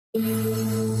The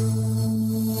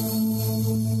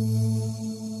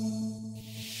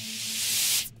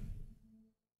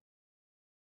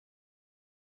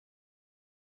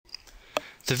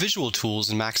visual tools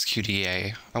in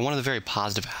MAXQDA are one of the very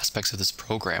positive aspects of this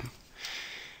program.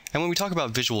 And when we talk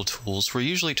about visual tools, we're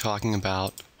usually talking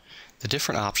about the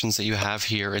different options that you have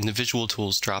here in the Visual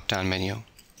Tools drop-down menu.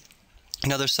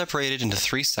 Now they're separated into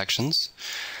 3 sections,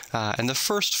 and the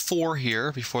first 4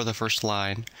 here, before the first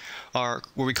line, are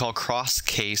what we call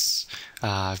cross-case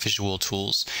visual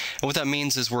tools. And what that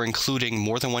means is we're including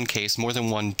more than one case, more than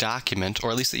one document,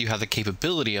 or at least that you have the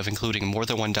capability of including more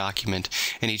than one document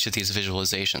in each of these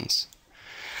visualizations.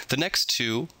 The next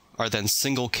 2 are then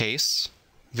single-case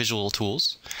visual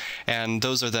tools, and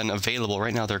those are then available.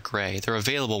 Right now they're gray. They're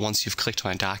available once you've clicked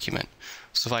on a document.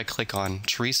 So if I click on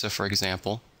Teresa, for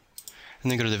example, and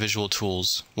then go to the visual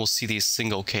tools, we'll see these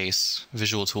single case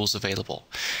visual tools available.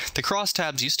 The cross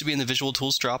tabs used to be in the visual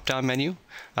tools drop-down menu,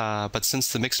 but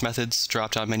since the mixed methods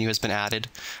drop-down menu has been added,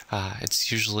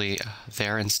 it's usually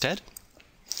there instead.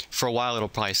 For a while it'll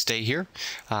probably stay here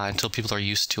until people are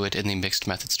used to it in the mixed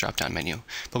methods drop-down menu,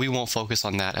 but we won't focus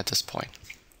on that at this point.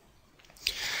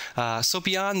 So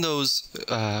beyond those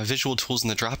visual tools in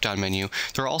the drop-down menu,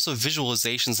 there are also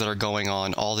visualizations that are going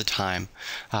on all the time.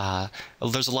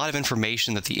 There's a lot of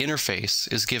information that the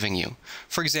interface is giving you.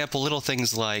 For example, little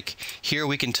things like, here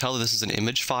we can tell that this is an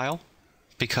image file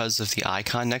because of the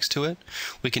icon next to it.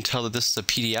 We can tell that this is a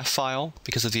PDF file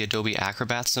because of the Adobe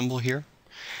Acrobat symbol here.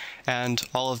 And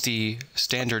all of the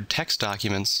standard text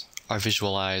documents are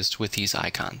visualized with these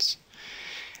icons.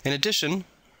 In addition,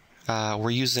 we're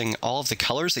using all of the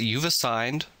colors that you've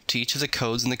assigned to each of the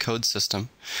codes in the code system,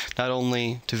 not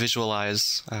only to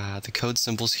visualize the code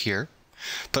symbols here,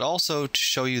 but also to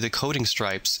show you the coding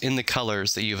stripes in the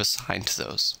colors that you've assigned to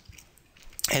those.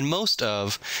 And most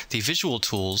of the visual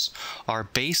tools are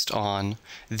based on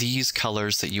these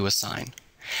colors that you assign.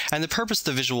 And the purpose of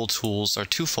the visual tools are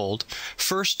twofold.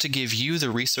 First, to give you,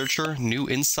 the researcher, new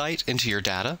insight into your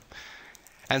data.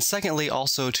 And secondly,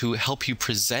 also to help you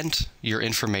present your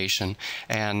information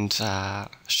and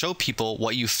show people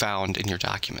what you found in your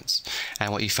documents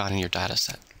and what you found in your data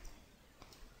set.